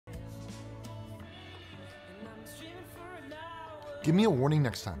Give me a warning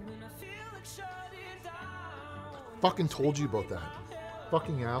next time. Fucking told you about that.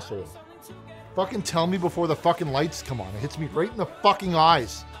 Fucking asshole. Fucking tell me before the fucking lights come on. It hits me right in the fucking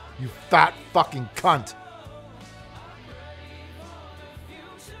eyes. You fat fucking cunt.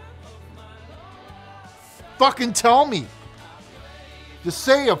 Fucking tell me. Just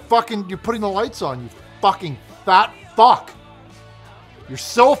say you're putting the lights on, you fucking fat fuck. You're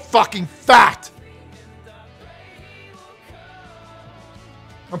so fucking fat.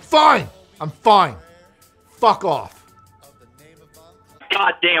 I'm fine. I'm fine. Fuck off.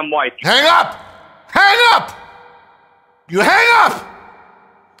 Goddamn wife. Hang up! Hang up! You hang up!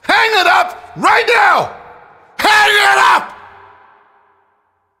 Hang it up right now! Hang it up!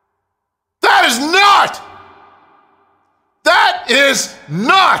 That is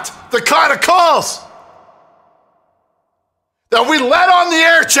not the kind of calls that we let on the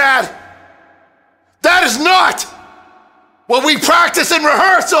air, Chad. That is not what we practice in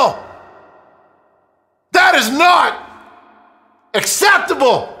rehearsal. That is not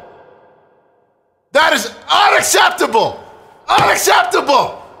acceptable. That is unacceptable.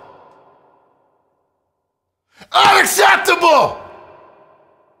 Unacceptable. Unacceptable.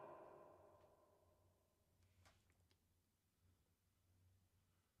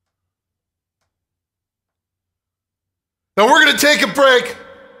 Now we're going to take a break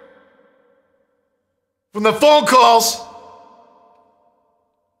from the phone calls.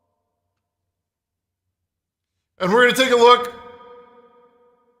 And we're going to take a look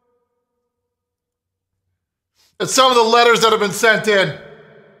at some of the letters that have been sent in.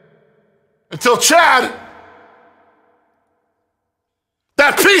 Until Chad,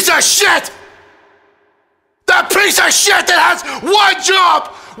 that piece of shit that has one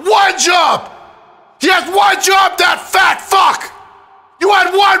job. He has one job, that fat fuck. You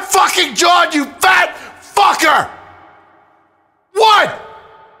had one fucking job, you fat fucker. One.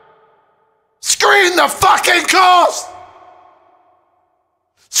 Screen the fucking calls.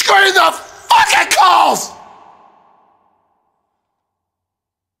 Screen the fucking calls.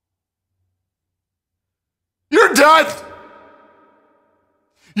 You're done.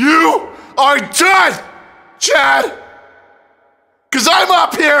 You are done, Chad. Because I'm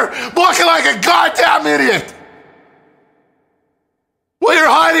up here looking like a goddamn idiot. Well, you're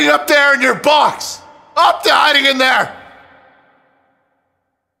hiding up there in your box. Up there, hiding in there.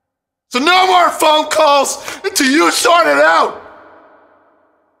 So no more phone calls until you sort it out.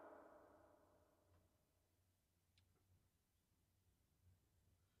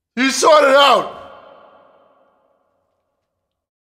 You sort it out.